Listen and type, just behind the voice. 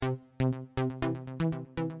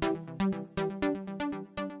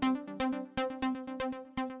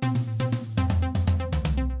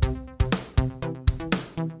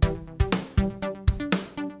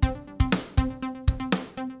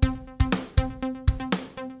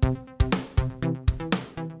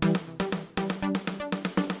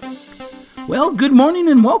Well, good morning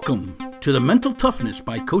and welcome to the Mental Toughness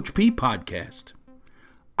by Coach P podcast.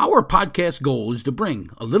 Our podcast goal is to bring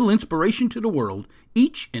a little inspiration to the world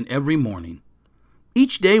each and every morning.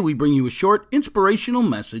 Each day we bring you a short inspirational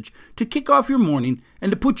message to kick off your morning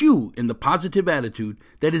and to put you in the positive attitude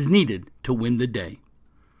that is needed to win the day.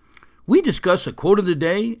 We discuss a quote of the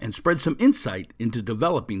day and spread some insight into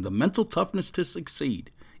developing the mental toughness to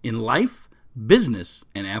succeed in life, business,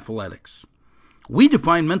 and athletics. We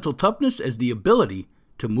define mental toughness as the ability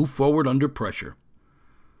to move forward under pressure.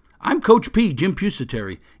 I'm Coach P, Jim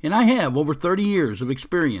Pusateri, and I have over 30 years of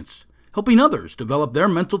experience helping others develop their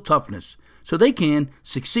mental toughness so they can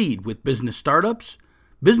succeed with business startups,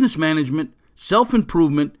 business management,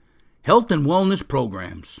 self-improvement, health and wellness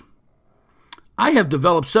programs. I have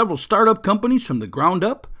developed several startup companies from the ground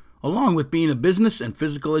up, along with being a business and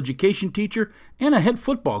physical education teacher and a head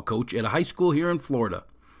football coach at a high school here in Florida.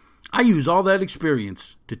 I use all that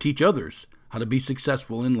experience to teach others how to be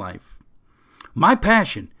successful in life. My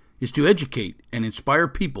passion is to educate and inspire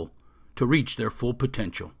people to reach their full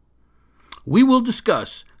potential. We will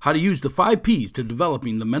discuss how to use the 5 P's to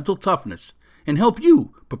developing the mental toughness and help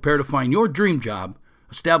you prepare to find your dream job,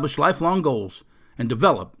 establish lifelong goals, and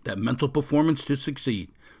develop that mental performance to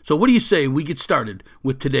succeed. So what do you say we get started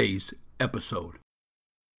with today's episode?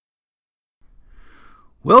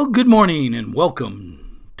 Well, good morning and welcome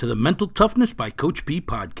to the Mental Toughness by Coach P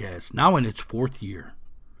podcast, now in its 4th year.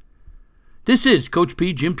 This is Coach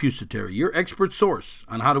P, Jim Pusateri, your expert source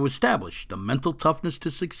on how to establish the mental toughness to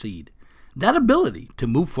succeed, that ability to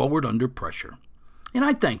move forward under pressure. And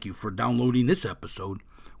I thank you for downloading this episode,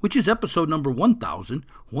 which is episode number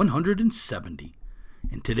 1170.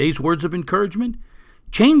 And today's words of encouragement: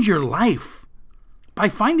 change your life by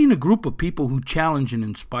finding a group of people who challenge and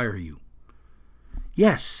inspire you.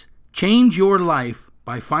 Yes, change your life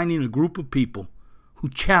by finding a group of people who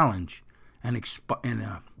challenge and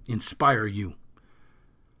inspire you.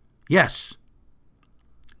 Yes,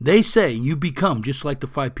 they say you become just like the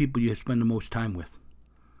 5 people you spend the most time with.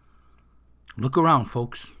 Look around,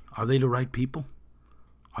 folks. Are they the right people?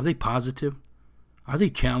 Are they positive? Are they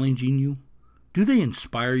challenging you? Do they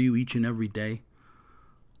inspire you each and every day?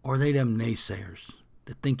 Or are they them naysayers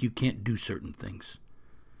that think you can't do certain things?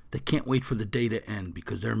 They can't wait for the day to end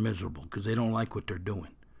because they're miserable, because they don't like what they're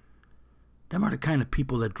doing. Them are the kind of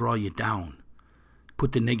people that draw you down,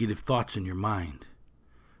 put the negative thoughts in your mind.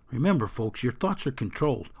 Remember, folks, your thoughts are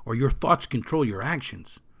controlled, or your thoughts control your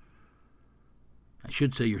actions. I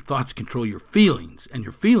should say your thoughts control your feelings, and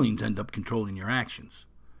your feelings end up controlling your actions.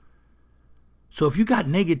 So if you got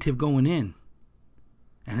negative going in,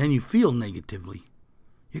 and then you feel negatively,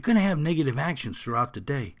 you're going to have negative actions throughout the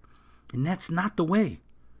day. And that's not the way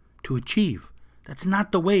to achieve. That's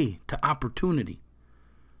not the way to opportunity.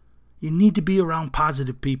 You need to be around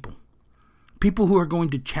positive people. People who are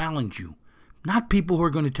going to challenge you. Not people who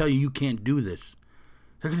are going to tell you can't do this.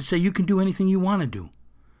 They're going to say you can do anything you want to do.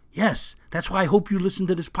 Yes, that's why I hope you listen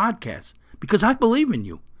to this podcast. Because I believe in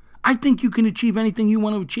you. I think you can achieve anything you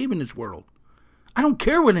want to achieve in this world. I don't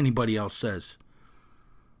care what anybody else says.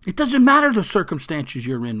 It doesn't matter the circumstances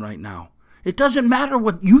you're in right now. It doesn't matter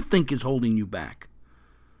what you think is holding you back.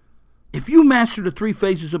 If you master the 3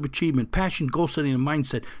 phases of achievement: passion, goal setting, and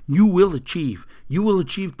mindset, you will achieve. You will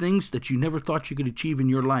achieve things that you never thought you could achieve in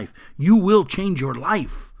your life. You will change your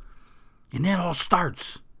life. And that all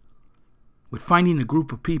starts with finding a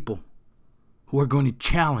group of people who are going to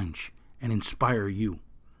challenge and inspire you.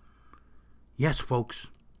 Yes, folks,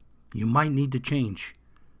 you might need to change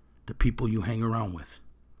the people you hang around with.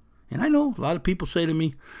 And I know a lot of people say to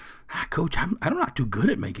me, Coach, I'm not too good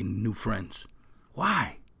at making new friends.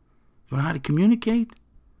 Why? You know how to communicate?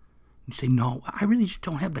 You say, no, I really just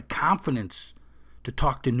don't have the confidence to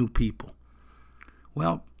talk to new people.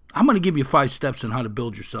 Well, I'm going to give you 5 steps on how to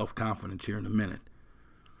build your self-confidence here in a minute.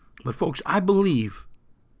 But folks, I believe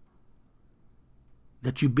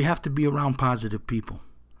that you have to be around positive people.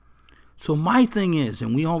 So my thing is,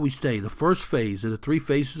 and we always say, the first phase of the 3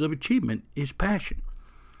 phases of achievement is passion.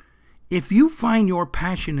 If you find your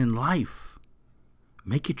passion in life,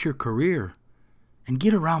 make it your career, and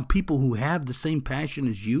get around people who have the same passion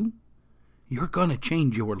as you, you're going to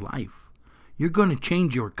change your life. You're going to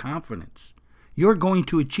change your confidence. You're going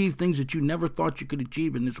to achieve things that you never thought you could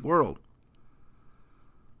achieve in this world.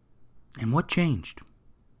 And what changed?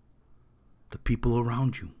 The people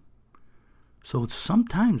around you. So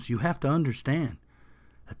sometimes you have to understand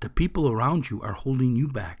that the people around you are holding you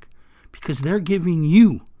back because they're giving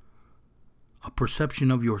you a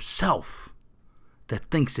perception of yourself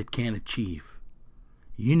that thinks it can't achieve.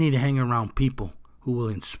 You need to hang around people who will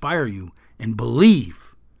inspire you and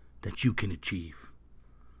believe that you can achieve.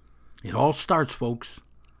 It all starts, folks,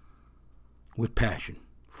 with passion.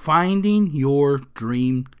 Finding your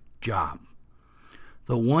dream job.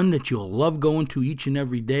 The one that you'll love going to each and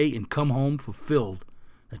every day and come home fulfilled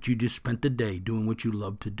that you just spent the day doing what you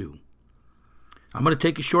love to do. I'm going to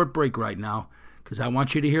take a short break right now because I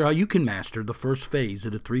want you to hear how you can master the first phase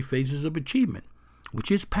of the 3 phases of achievement, which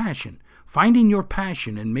is passion. Finding your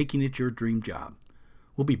passion and making it your dream job.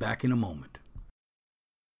 We'll be back in a moment.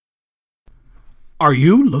 Are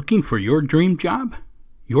you looking for your dream job?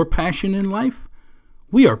 Your passion in life?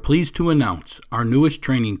 We are pleased to announce our newest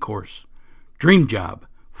training course, Dream Job,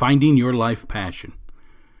 Finding Your Life Passion.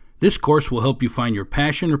 This course will help you find your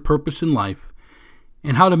passion or purpose in life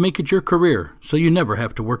and how to make it your career so you never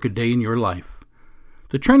have to work a day in your life.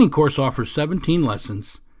 The training course offers 17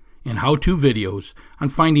 lessons and how-to videos on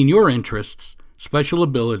finding your interests, special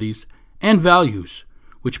abilities, and values,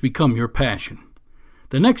 which become your passion.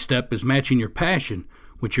 The next step is matching your passion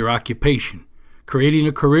with your occupation, creating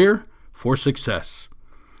a career for success.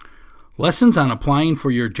 Lessons on applying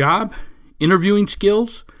for your job, interviewing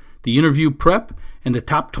skills, the interview prep, and the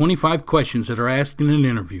top 25 questions that are asked in an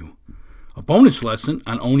interview. A bonus lesson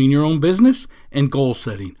on owning your own business and goal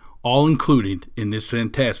setting, all included in this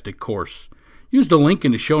fantastic course. Use the link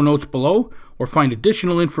in the show notes below or find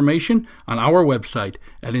additional information on our website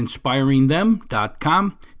at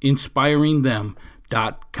inspiringthem.com,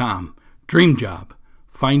 inspiringthem.com. Dream Job,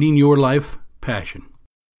 Finding Your Life Passion.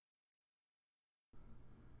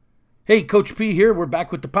 Hey, Coach P here. We're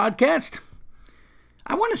back with the podcast.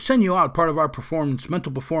 I want to send you out part of our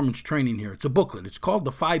mental performance training here. It's a booklet. It's called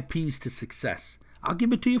The 5 P's to Success. I'll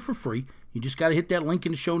give it to you for free. You just got to hit that link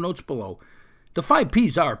in the show notes below. The 5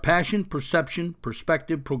 P's are passion, perception,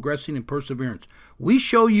 perspective, progressing, and perseverance. We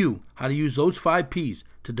show you how to use those 5 P's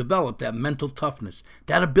to develop that mental toughness,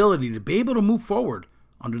 that ability to be able to move forward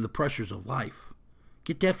under the pressures of life.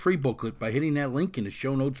 Get that free booklet by hitting that link in the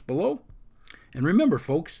show notes below. And remember,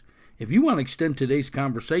 folks, if you want to extend today's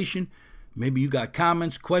conversation, maybe you got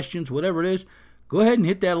comments, questions, whatever it is, go ahead and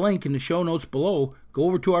hit that link in the show notes below. Go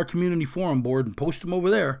over to our community forum board and post them over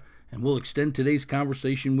there, and we'll extend today's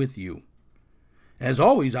conversation with you. As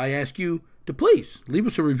always, I ask you to please leave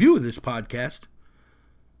us a review of this podcast.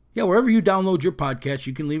 Yeah, wherever you download your podcast,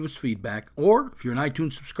 you can leave us feedback. Or if you're an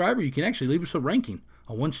iTunes subscriber, you can actually leave us a ranking,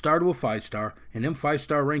 a 1-star to a 5-star. And them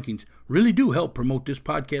 5-star rankings really do help promote this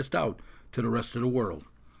podcast out to the rest of the world.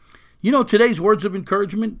 You know, today's words of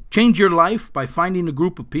encouragement: change your life by finding a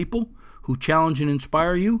group of people who challenge and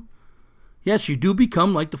inspire you. Yes, you do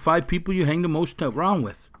become like the 5 people you hang the most around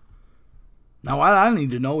with. Now, what I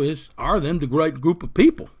need to know is, are them the right group of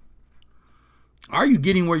people? Are you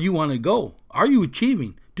getting where you want to go? Are you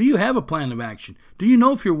achieving? Do you have a plan of action? Do you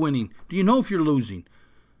know if you're winning? Do you know if you're losing?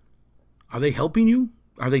 Are they helping you?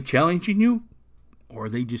 Are they challenging you? Or are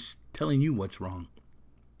they just telling you what's wrong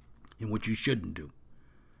and what you shouldn't do?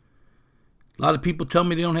 A lot of people tell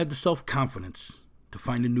me they don't have the self-confidence to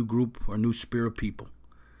find a new group or a new sphere of people.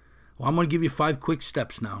 Well, I'm going to give you 5 quick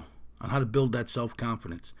steps now on how to build that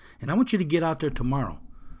self-confidence. And I want you to get out there tomorrow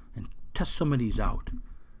and test some of these out.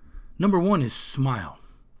 Number 1 is smile.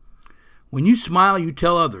 When you smile, you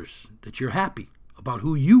tell others that you're happy about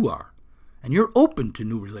who you are and you're open to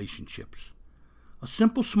new relationships. A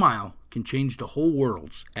simple smile can change the whole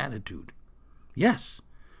world's attitude. Yes,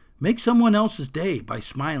 make someone else's day by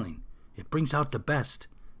smiling. It brings out the best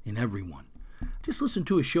in everyone. Just listened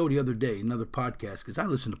to a show the other day, another podcast, because I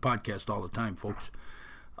listen to podcasts all the time, folks.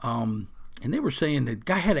 And they were saying that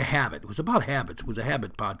guy had a habit. It was about habits. It was a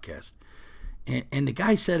habit podcast. And the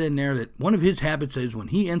guy said in there that one of his habits is when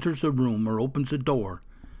he enters a room or opens a door,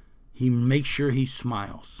 he makes sure he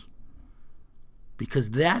smiles.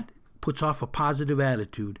 Because that puts off a positive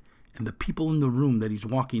attitude, and the people in the room that he's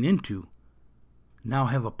walking into now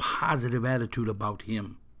have a positive attitude about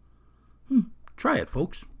him. Try it,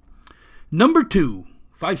 folks. Number 2,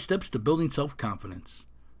 5 steps to building self-confidence.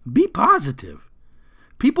 Be positive.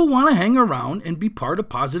 People want to hang around and be part of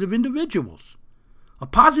positive individuals. A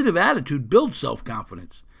positive attitude builds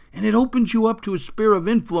self-confidence, and it opens you up to a sphere of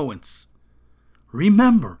influence.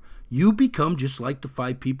 Remember, you become just like the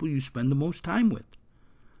 5 people you spend the most time with.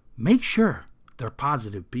 Make sure they're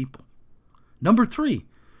positive people. Number 3,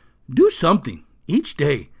 do something each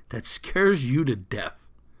day that scares you to death.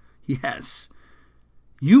 Yes,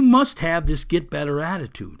 you must have this get better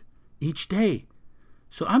attitude each day.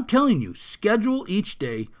 So I'm telling you, schedule each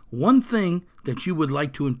day one thing that you would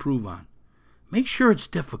like to improve on. Make sure it's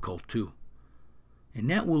difficult too. And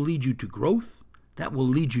that will lead you to growth, that will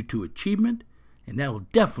lead you to achievement, and that will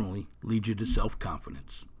definitely lead you to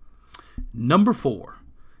self-confidence. Number 4,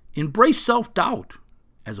 embrace self-doubt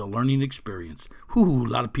as a learning experience. A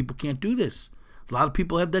lot of people can't do this. A lot of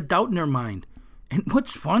people have that doubt in their mind. And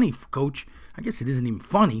what's funny, Coach, I guess it isn't even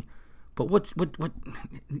funny, but what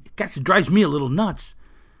drives me a little nuts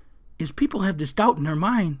is people have this doubt in their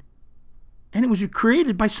mind, and it was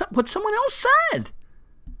created by what someone else said,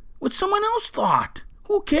 what someone else thought.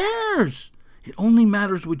 Who cares? It only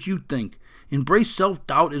matters what you think. Embrace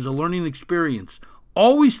self-doubt as a learning experience.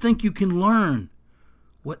 Always think you can learn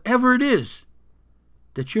whatever it is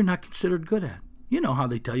that you're not considered good at. You know how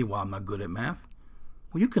they tell you, well, I'm not good at math.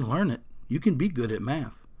 Well, you can learn it. You can be good at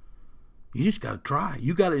math. You just got to try.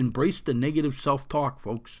 You got to embrace the negative self-talk,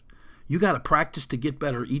 folks. You got to practice to get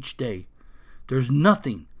better each day. There's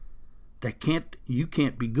nothing that you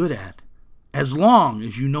can't be good at, as long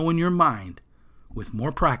as you know in your mind, with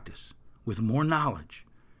more practice, with more knowledge,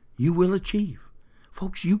 you will achieve.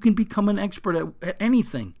 Folks, you can become an expert at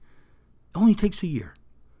anything. It only takes a year.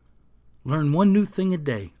 Learn one new thing a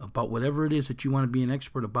day about whatever it is that you want to be an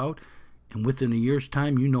expert about, and within a year's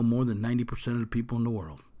time, you know more than 90% of the people in the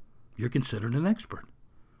world. You're considered an expert.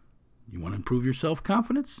 You want to improve your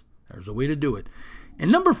self-confidence? There's a way to do it.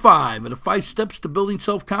 And number 5 of the 5 steps to building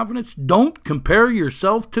self-confidence, don't compare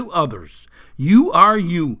yourself to others. You are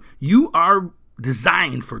you. You are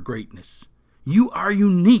designed for greatness. You are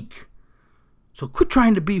unique. So quit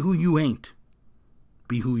trying to be who you ain't.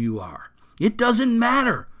 Be who you are. It doesn't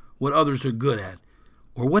matter what others are good at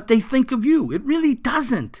or what they think of you. It really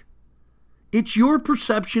doesn't. It's your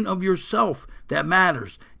perception of yourself that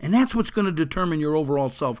matters, and that's what's going to determine your overall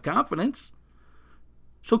self-confidence.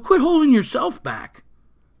 So quit holding yourself back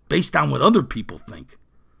based on what other people think.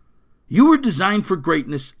 You were designed for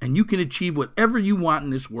greatness, and you can achieve whatever you want in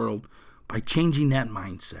this world by changing that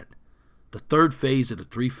mindset. The 3rd phase of the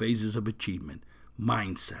 3 phases of achievement,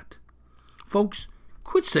 mindset. Folks,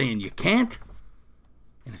 quit saying you can't.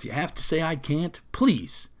 And if you have to say I can't,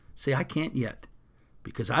 please say I can't yet,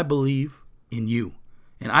 because I believe in you,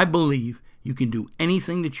 and I believe you can do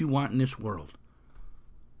anything that you want in this world.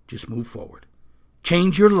 Just move forward.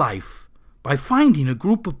 Change your life by finding a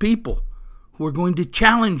group of people who are going to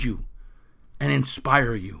challenge you and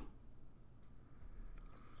inspire you.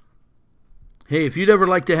 Hey, if you'd ever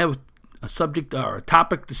like to have a subject or a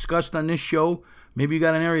topic discussed on this show, maybe you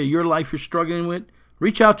got an area of your life you're struggling with,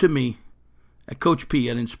 reach out to me at Coach P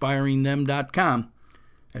at inspiringthem.com.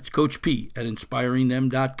 That's Coach P at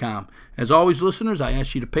inspiringthem.com. As always, listeners, I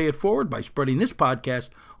ask you to pay it forward by spreading this podcast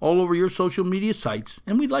all over your social media sites,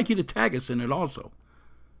 and we'd like you to tag us in it also,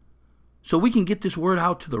 so we can get this word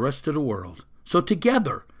out to the rest of the world. So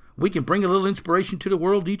together, we can bring a little inspiration to the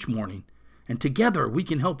world each morning, and together we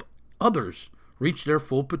can help others reach their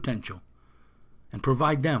full potential and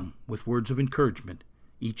provide them with words of encouragement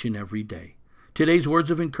each and every day. Today's words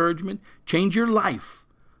of encouragement: change your life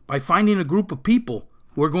by finding a group of people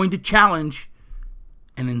who are going to challenge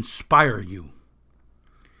and inspire you.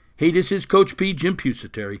 Hey, this is Coach P, Jim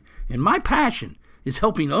Pusateri, and my passion is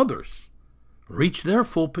helping others reach their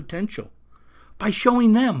full potential by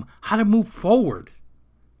showing them how to move forward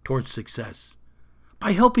towards success,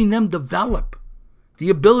 by helping them develop the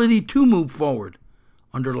ability to move forward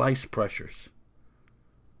under life's pressures.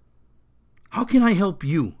 How can I help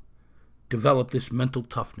you develop this mental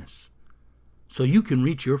toughness so you can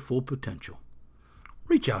reach your full potential?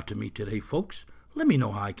 Reach out to me today, folks. Let me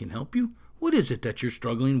know how I can help you. What is it that you're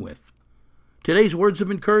struggling with? Today's words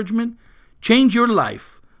of encouragement: change your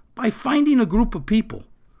life by finding a group of people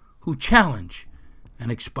who challenge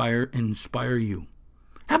and inspire you.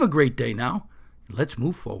 Have a great day now. Let's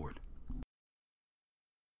move forward.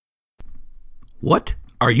 What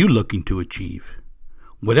are you looking to achieve?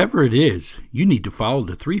 Whatever it is, you need to follow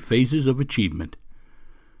the 3 phases of achievement.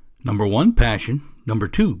 Number 1, passion. Number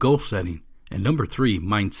 2, goal setting. And number 3,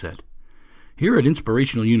 mindset. Here at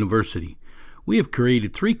Inspirational University, we have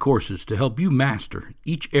created 3 courses to help you master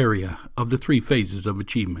each area of the 3 phases of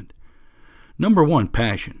achievement. Number 1,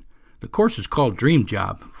 passion. The course is called Dream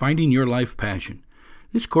Job, Finding Your Life Passion.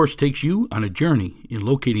 This course takes you on a journey in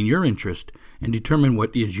locating your interest and determine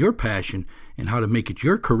what is your passion and how to make it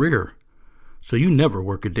your career so you never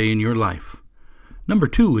work a day in your life. Number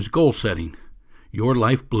 2 is goal setting, Your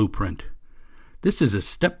Life Blueprint. This is a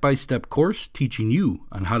step-by-step course teaching you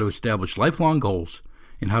on how to establish lifelong goals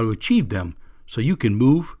and how to achieve them so you can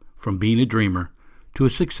move from being a dreamer to a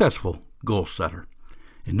successful goal setter.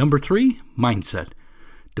 And number 3, mindset,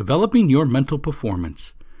 developing your mental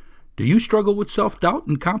performance. Do you struggle with self-doubt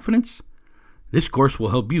and confidence? This course will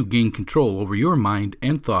help you gain control over your mind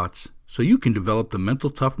and thoughts so you can develop the mental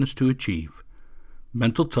toughness to achieve.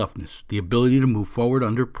 Mental toughness, the ability to move forward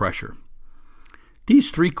under pressure.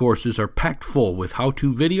 These 3 courses are packed full with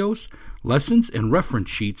how-to videos, lessons, and reference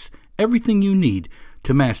sheets, everything you need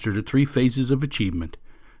to master the 3 phases of achievement.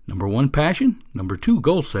 Number 1, passion. Number 2,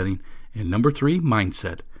 goal setting. And number 3,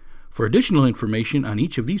 mindset. For additional information on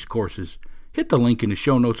each of these courses, hit the link in the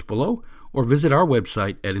show notes below or visit our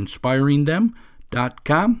website at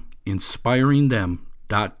inspiringthem.com,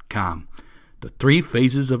 inspiringthem.com. The 3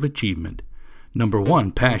 phases of achievement. Number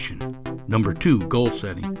 1, passion. Number 2, goal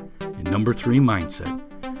setting. And number 3, mindset.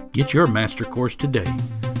 Get your master course today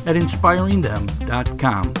at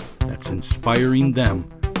inspiringthem.com. That's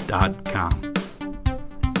inspiringthem.com.